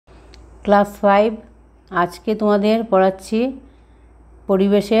Class 5 আজকে তোমাদের পড়াচ্ছি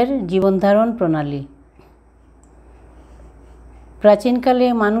পরিবেশের জীবনধারণ প্রণালী। প্রাচীনকালে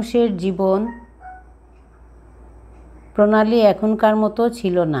মানুষের জীবন প্রণালী এখনকার মতো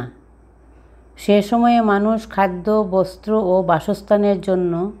ছিল না। সে সময়ে মানুষ খাদ্য, বস্ত্র ও বাসস্থানের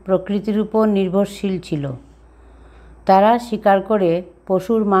জন্য প্রকৃতির উপর নির্ভরশীল ছিল। তারা শিকার করে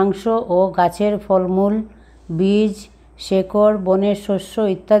পশুর মাংস ও গাছের ফলমূল, বীজ, শেকড়, বনের শস্য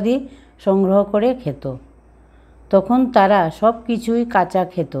ইত্যাদি সংগ্রহ করে খেত। তখন তারা সব কিছুই কাঁচা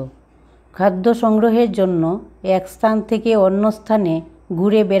খেত। খাদ্য সংগ্রহের জন্য এক স্থান থেকে অন্য স্থানে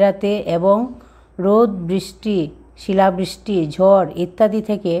ঘুরে বেড়াতে এবং রোদ, বৃষ্টি, শিলাবৃষ্টি, ঝড় ইত্যাদি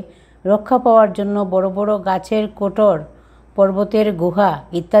থেকে রক্ষা পাওয়ার জন্য বড় বড় গাছের কোটর, পর্বতের গুহা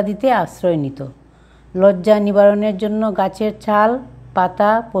ইত্যাদিতে আশ্রয় নিত। লজ্জা নিবারণের জন্য গাছের ছাল,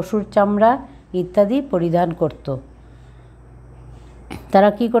 পাতা, পশুর চামড়া ইত্যাদি পরিধান করত। তারা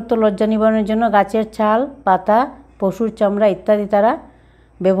কি করত? লজ্জা নিবারণের জন্য গাছের ছাল, পাতা, পশুর চামড়া ইত্যাদি তারা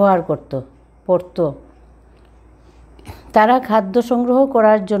ব্যবহার পরত। তারা খাদ্য সংগ্রহ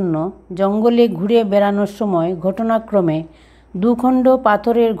করার জন্য জঙ্গলে ঘুরে বেড়ানোর সময় ঘটনাক্রমে দুখণ্ড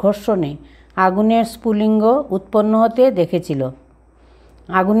পাথরের ঘর্ষণে আগুনের স্ফুলিঙ্গ উৎপন্ন হতে দেখেছিল।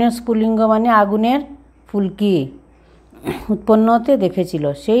 আগুনের স্ফুলিঙ্গ মানে আগুনের ফুলকি উৎপন্ন হতে দেখেছিল।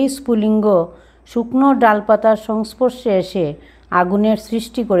 সেই স্ফুলিঙ্গ শুকনো ডালপাতার সংস্পর্শে এসে আগুনের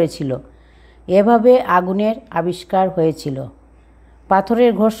সৃষ্টি করেছিল। এভাবে আগুনের আবিষ্কার হয়েছিল।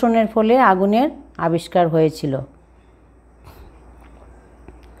 পাথরের ঘর্ষণের ফলে আগুনের আবিষ্কার হয়েছিল।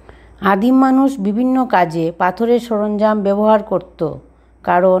 আদিম মানুষ বিভিন্ন কাজে পাথরের সরঞ্জাম ব্যবহার করত,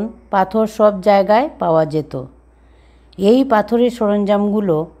 কারণ পাথর সব জায়গায় পাওয়া যেত। এই পাথরের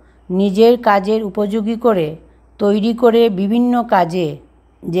সরঞ্জামগুলো নিজের কাজের উপযোগী করে তৈরি করে বিভিন্ন কাজে,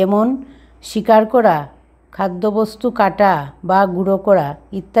 যেমন শিকার করা, খাদ্যবস্তু কাটা বা গুঁড়ো করা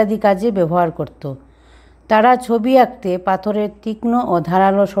ইত্যাদি কাজে ব্যবহার করত। তারা ছবি আঁকতে পাথরের তীক্ষ্ণ ও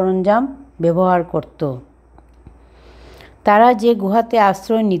ধারালো সরঞ্জাম ব্যবহার করত। তারা যে গুহাতে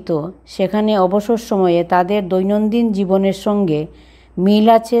আশ্রয় নিত, সেখানে অবসর সময়ে তাদের দৈনন্দিন জীবনের সঙ্গে মিল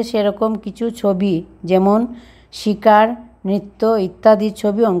আছে সেরকম কিছু ছবি, যেমন শিকার, নৃত্য ইত্যাদি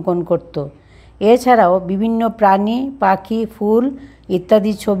ছবি অঙ্কন করত। এছাড়াও বিভিন্ন প্রাণী, পাখি, ফুল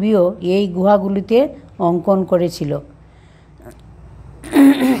ইত্যাদি ছবিও এই গুহাগুলিতে অঙ্কন করেছিল।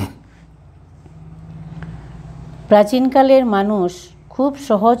 প্রাচীনকালের মানুষ খুব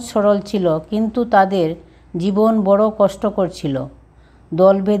সহজ সরল ছিল, কিন্তু তাদের জীবন বড় কষ্টকর ছিল।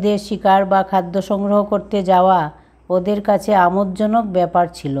 দল বেঁধে শিকার বা খাদ্য সংগ্রহ করতে যাওয়া ওদের কাছে আমোদজনক ব্যাপার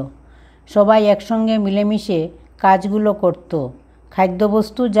ছিল। সবাই একসঙ্গে মিলেমিশে কাজগুলো করত।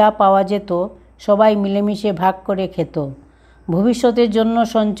 খাদ্যবস্তু যা পাওয়া যেত সবাই মিলেমিশে ভাগ করে খেত। ভবিষ্যতের জন্য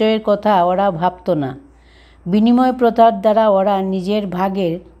সঞ্চয়ের কথা ওরা ভাবত না। বিনিময় প্রথার দ্বারা ওরা নিজের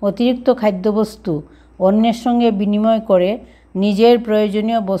ভাগের অতিরিক্ত খাদ্যবস্তু অন্যের সঙ্গে বিনিময় করে নিজের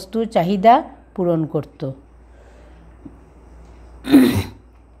প্রয়োজনীয় বস্তুর চাহিদা পূরণ করত।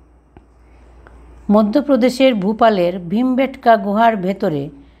 মধ্যপ্রদেশের ভূপালের ভীমবেটকা গুহার ভেতরে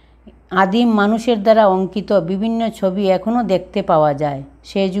আদিম মানুষের দ্বারা অঙ্কিত বিভিন্ন ছবি এখনও দেখতে পাওয়া যায়।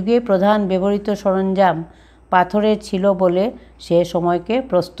 সে যুগে প্রধান ব্যবহৃত সরঞ্জাম পাথরের ছিল বলে সে সময়কে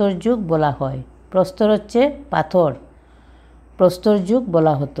প্রস্তর যুগ বলা হয়। প্রস্তর হচ্ছে পাথর, প্রস্তর যুগ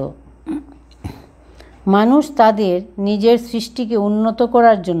বলা হতো। মানুষ তাদের নিজের সৃষ্টিকে উন্নত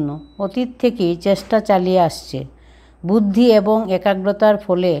করার জন্য অতীত থেকেই চেষ্টা চালিয়ে আসছে। বুদ্ধি এবং একাগ্রতার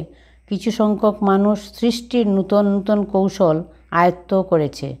ফলে কিছু সংখ্যক মানুষ সৃষ্টির নূতন নূতন কৌশল আয়ত্ত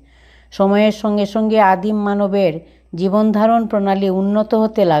করেছে। সময়ের সঙ্গে সঙ্গে আদিম মানবের জীবনধারণ প্রণালী উন্নত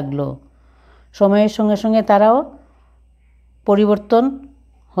হতে লাগলো। সময়ের সঙ্গে সঙ্গে তারাও পরিবর্তন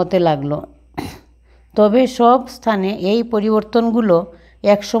হতে লাগলো। তবে সব স্থানে এই পরিবর্তনগুলো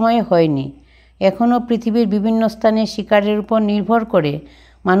একসময়ে হয়নি। এখনও পৃথিবীর বিভিন্ন স্থানে শিকারের উপর নির্ভর করে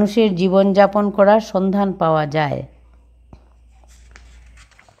মানুষের জীবনযাপন করার সন্ধান পাওয়া যায়।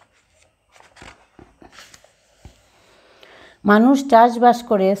 মানুষ চাষবাস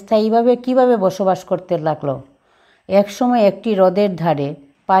করে স্থায়ীভাবে কিভাবে বসবাস করতে লাগলো? একসময় একটি হ্রদের ধারে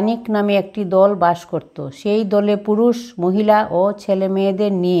পানিক নামে একটি দল বাস করত। সেই দলে পুরুষ, মহিলা ও ছেলে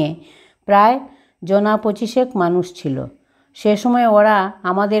মেয়েদের নিয়ে প্রায় জনা 25 মানুষ ছিল। সে সময় ওরা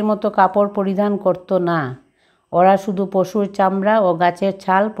আমাদের মতো কাপড় পরিধান করত না। ওরা শুধু পশুর চামড়া ও গাছের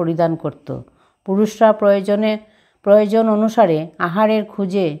ছাল পরিধান করত। পুরুষরা প্রয়োজন অনুসারে আহারের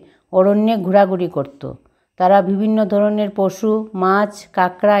খুঁজে অরণ্যে ঘোরাঘুরি করত। তারা বিভিন্ন ধরনের পশু, মাছ,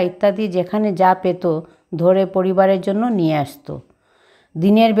 কাঁকড়া ইত্যাদি যেখানে যা পেত ধরে পরিবারের জন্য নিয়ে আসত।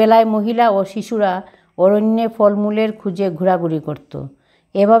 দিনের বেলায় মহিলা ও শিশুরা অরণ্যে ফলমূলের খুঁজে ঘোরাঘুরি করত।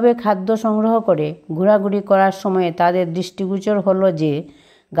 এভাবে খাদ্য সংগ্রহ করে ঘোরাঘুরি করার সময় তাদের দৃষ্টিগোচর হলো যে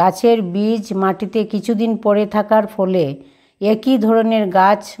গাছের বীজ মাটিতে কিছুদিন পড়ে থাকার ফলে একই ধরনের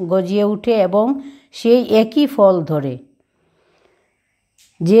গাছ গজিয়ে ওঠে এবং সেই একই ফল ধরে।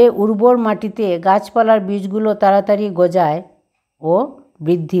 যে উর্বর মাটিতে গাছপালার বীজগুলো তাড়াতাড়ি গজায় ও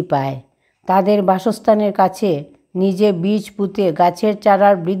বৃদ্ধি পায়, তাদের বাসস্থানের কাছে নিজে বীজ পুঁতে গাছের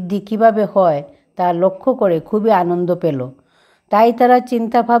চারার বৃদ্ধি কিভাবে হয় তা লক্ষ্য করে খুবই আনন্দ পেল। তাই তারা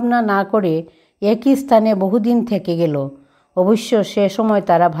চিন্তাভাবনা না করে একই স্থানে বহুদিন থেকে গেল। অবশ্য সে সময়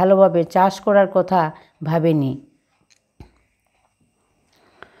তারা ভালোভাবে চাষ করার কথা ভাবেনি।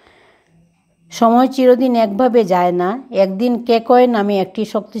 সময় চিরদিন একভাবে যায় না। একদিন কেকয় নামে একটি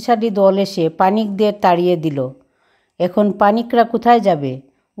শক্তিশালী দল এসে পানিকদের তাড়িয়ে দিল। এখন পানিকরা কোথায় যাবে?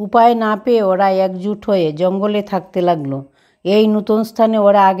 উপায় না পেয়ে ওরা একজুট হয়ে জঙ্গলে থাকতে লাগলো। এই নতুন স্থানে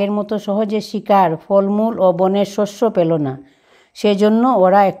ওরা আগের মতো সহজে শিকার, ফলমূল ও বনের শস্য পেল না। সেজন্য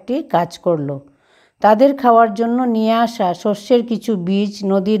ওরা একটি কাজ করলো। তাদের খাওয়ার জন্য নিয়ে আসা শস্যের কিছু বীজ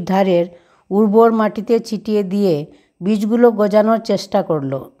নদীর ধারের উর্বর মাটিতে ছিটিয়ে দিয়ে বীজগুলো গজানোর চেষ্টা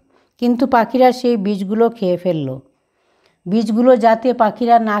করলো। কিন্তু পাখিরা সেই বীজগুলো খেয়ে ফেলল। বীজগুলো যাতে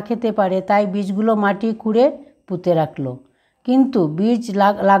পাখিরা না খেতে পারে তাই বীজগুলো মাটি খুঁড়ে পুঁতে রাখল। কিন্তু বীজ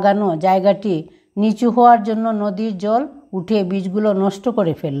লাগানো জায়গাটি নিচু হওয়ার জন্য নদীর জল উঠে বীজগুলো নষ্ট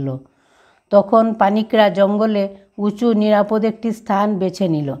করে ফেলল। তখন পানিকরা জঙ্গলে উঁচু নিরাপদ একটি স্থান বেছে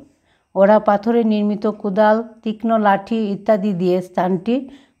নিল। ওরা পাথরে নির্মিত কোদাল, তীক্ষ্ণ লাঠি ইত্যাদি দিয়ে স্থানটি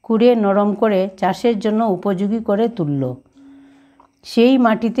খুঁড়ে নরম করে চাষের জন্য উপযোগী করে তুলল। সেই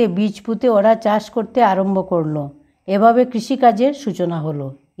মাটিতে বীজ পুঁতে ওরা চাষ করতে আরম্ভ করলো। এভাবে কৃষিকাজের সূচনা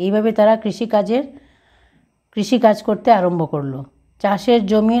হলো। এইভাবে তারা কৃষিকাজ করতে আরম্ভ করলো। চাষের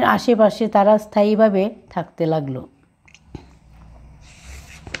জমির আশেপাশে তারা স্থায়ীভাবে থাকতে লাগলো।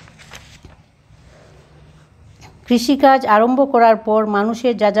 কৃষিকাজ আরম্ভ করার পর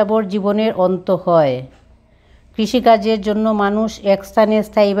মানুষের যাযাবর জীবনের অন্ত হয়। কৃষিকাজের জন্য মানুষ এক স্থানে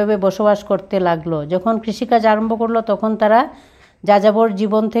স্থায়ীভাবে বসবাস করতে লাগলো। যখন কৃষিকাজ আরম্ভ করলো তখন তারা যাযাবর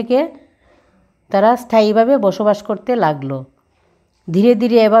জীবন থেকে তারা স্থায়ীভাবে বসবাস করতে লাগলো। ধীরে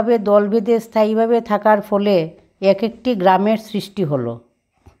ধীরে এভাবে দল বেঁধে স্থায়ীভাবে থাকার ফলে এক একটি গ্রামের সৃষ্টি হলো।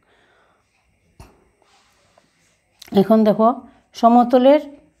 এখন দেখো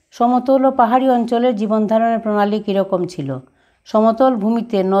সমতল ও পাহাড়ি অঞ্চলের জীবনধারণের প্রণালী কীরকম ছিল। সমতল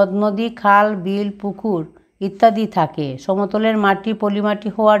ভূমিতে নদ নদী, খাল, বিল, পুকুর ইত্যাদি থাকে। সমতলের মাটি পলিমাটি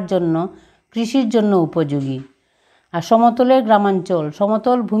হওয়ার জন্য কৃষির জন্য উপযোগী। আর সমতলের গ্রামাঞ্চল,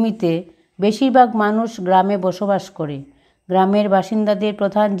 সমতল ভূমিতে বেশিরভাগ মানুষ গ্রামে বসবাস করে। গ্রামের বাসিন্দাদের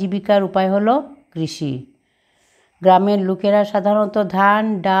প্রধান জীবিকার উপায় হলো কৃষি। গ্রামের লোকেরা সাধারণত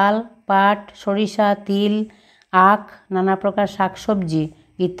ধান, ডাল, পাট, সরিষা, তিল, আখ, নানা প্রকার শাকসবজি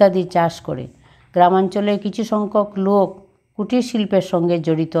ইত্যাদি চাষ করে। গ্রামাঞ্চলের কিছু সংখ্যক লোক কুটির শিল্পের সঙ্গে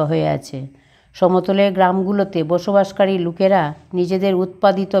জড়িত হয়ে আছে। সমতলের গ্রামগুলোতে বসবাসকারী লোকেরা নিজেদের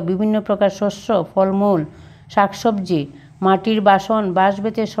উৎপাদিত বিভিন্ন প্রকার শস্য, ফলমূল, শাকসবজি, মাটির বাসন,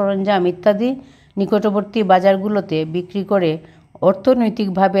 বাঁশ-বেতের সরঞ্জাম ইত্যাদি নিকটবর্তী বাজারগুলোতে বিক্রি করে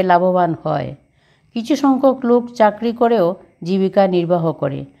অর্থনৈতিকভাবে লাভবান হয়। কিছু সংখ্যক লোক চাকরি করেও জীবিকা নির্বাহ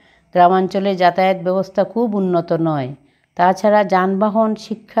করে। গ্রামাঞ্চলে যাতায়াত ব্যবস্থা খুব উন্নত নয়। তাছাড়া যানবাহন,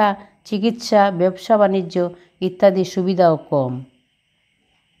 শিক্ষা, চিকিৎসা, ব্যবসা বাণিজ্য ইত্যাদি সুবিধাও কম।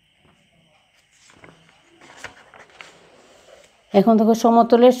 এখন দেখো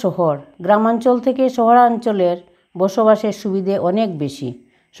সমতলের শহর। গ্রামাঞ্চল থেকে শহরাঞ্চলের বসবাসের সুবিধে অনেক বেশি।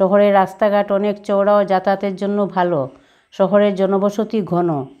 শহরের রাস্তাঘাট অনেক চওড়া ও যাতায়াতের জন্য ভালো। শহরের জনবসতি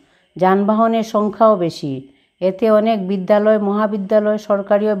ঘন, যানবাহনের সংখ্যাও বেশি। এতে অনেক বিদ্যালয়, মহাবিদ্যালয়,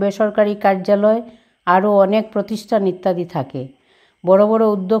 সরকারি ও বেসরকারি কার্যালয়, আরও অনেক প্রতিষ্ঠান ইত্যাদি থাকে। বড় বড়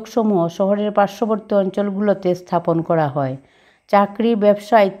উদ্যোগসমূহ শহরের পার্শ্ববর্তী অঞ্চলগুলোতে স্থাপন করা হয়। চাকরি,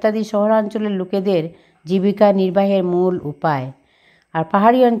 ব্যবসা ইত্যাদি শহরাঞ্চলের লোকেদের জীবিকা নির্বাহের মূল উপায়। আর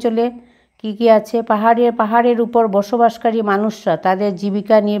পাহাড়ি অঞ্চলে কি আছে? পাহাড়ের উপর বসবাসকারী মানুষরা তাদের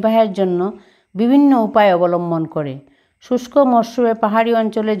জীবিকা নির্বাহের জন্য বিভিন্ন উপায় অবলম্বন করে। শুষ্ক মরশুমে পাহাড়ি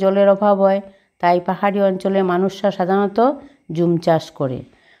অঞ্চলে জলের অভাব হয়, তাই পাহাড়ি অঞ্চলের মানুষরা সাধারণত জুম চাষ করে।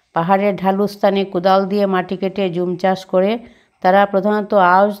 পাহাড়ের ঢালু স্থানে কোদাল দিয়ে মাটি কেটে জুম চাষ করে। তারা প্রধানত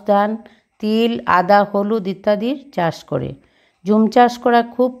আউশ ধান, তিল, আদা, হলুদ ইত্যাদির চাষ করে। জুম চাষ করা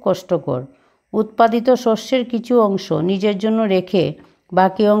খুব কষ্টকর। উৎপাদিত শস্যের কিছু অংশ নিজের জন্য রেখে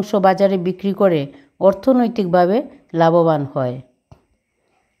বাকি অংশ বাজারে বিক্রি করে অর্থনৈতিকভাবে লাভবান হয়।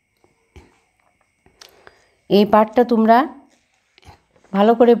 এই পাঠটা তোমরা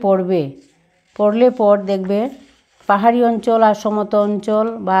ভালো করে পড়বে। পড়লে পর দেখবে পাহাড়ি অঞ্চল আর সমতল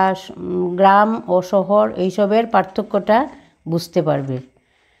অঞ্চল বা গ্রাম ও শহর এইসবের পার্থক্যটা বুঝতে পারবে।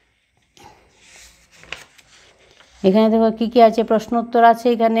 এখানে দেখো কী আছে, প্রশ্নোত্তর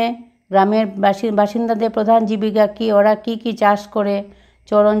আছে। এখানে গ্রামের বাসিন্দাদের প্রধান জীবিকা কী, ওরা কি চাষ করে,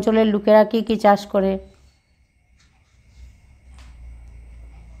 চর অঞ্চলের লোকেরা কী কী চাষ করে।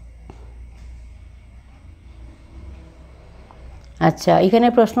 আচ্ছা, এখানে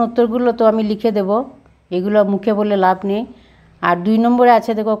প্রশ্ন উত্তরগুলো তো আমি লিখে দেব, এগুলো মুখে বলে লাভ নেই। আর 2 নম্বরে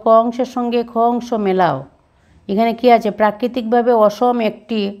আছে দেখো, ক অংশের সঙ্গে খ অংশ মেলাও। এখানে কি আছে, প্রাকৃতিকভাবে অসম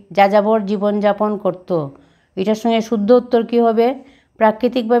একটি যাযাবর জীবনযাপন করত। এটার সঙ্গে শুদ্ধ উত্তর কী হবে,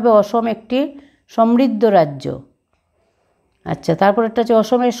 প্রাকৃতিকভাবে অসম একটি সমৃদ্ধ রাজ্য। আচ্ছা, তারপর একটা হচ্ছে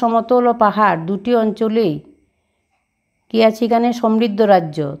অসমের সমতল ও পাহাড় দুটি অঞ্চলেই কী আছে, এখানে সমৃদ্ধ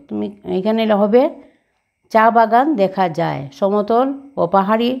রাজ্য। তুমি এখানে হবে চা বাগান দেখা যায়। সমতল ও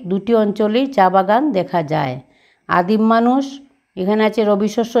পাহাড়ি দুটি অঞ্চলেই চা বাগান দেখা যায়। আদিম মানুষ, এখানে আছে রবি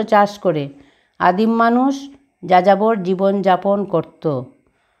শস্য চাষ করে। আদিম মানুষ যাযাবর জীবনযাপন করত।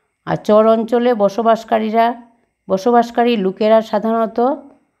 আর চর অঞ্চলে বসবাসকারী লোকেরা সাধারণত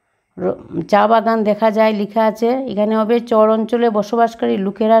চা বাগান দেখা যায় লেখা আছে, এখানে হবে চর অঞ্চলে বসবাসকারী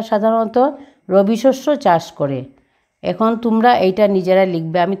লোকেরা সাধারণত রবি শস্য চাষ করে। এখন তোমরা এইটা নিজেরা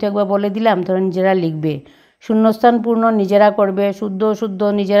লিখবে, আমি তো একবার বলে দিলাম, তোমরা নিজেরা লিখবে। শূন্যস্থান পূর্ণ নিজেরা করবে, শুদ্ধ অশুদ্ধ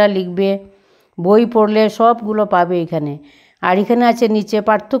নিজেরা লিখবে। বই পড়লে সবগুলো পাবে এখানে। আর এখানে আছে নিচে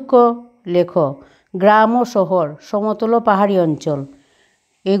পার্থক্য লেখো, গ্রাম ও শহর, সমতল ও পাহাড়ি অঞ্চল,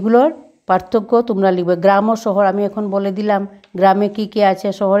 এগুলোর পার্থক্য তোমরা লিখবে। গ্রাম ও শহর আমি এখন বলে দিলাম, গ্রামে কী কী আছে,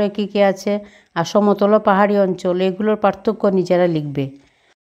 শহরে কী কী আছে, আর সমতল ও পাহাড়ি অঞ্চল, এগুলোর পার্থক্য নিজেরা লিখবে।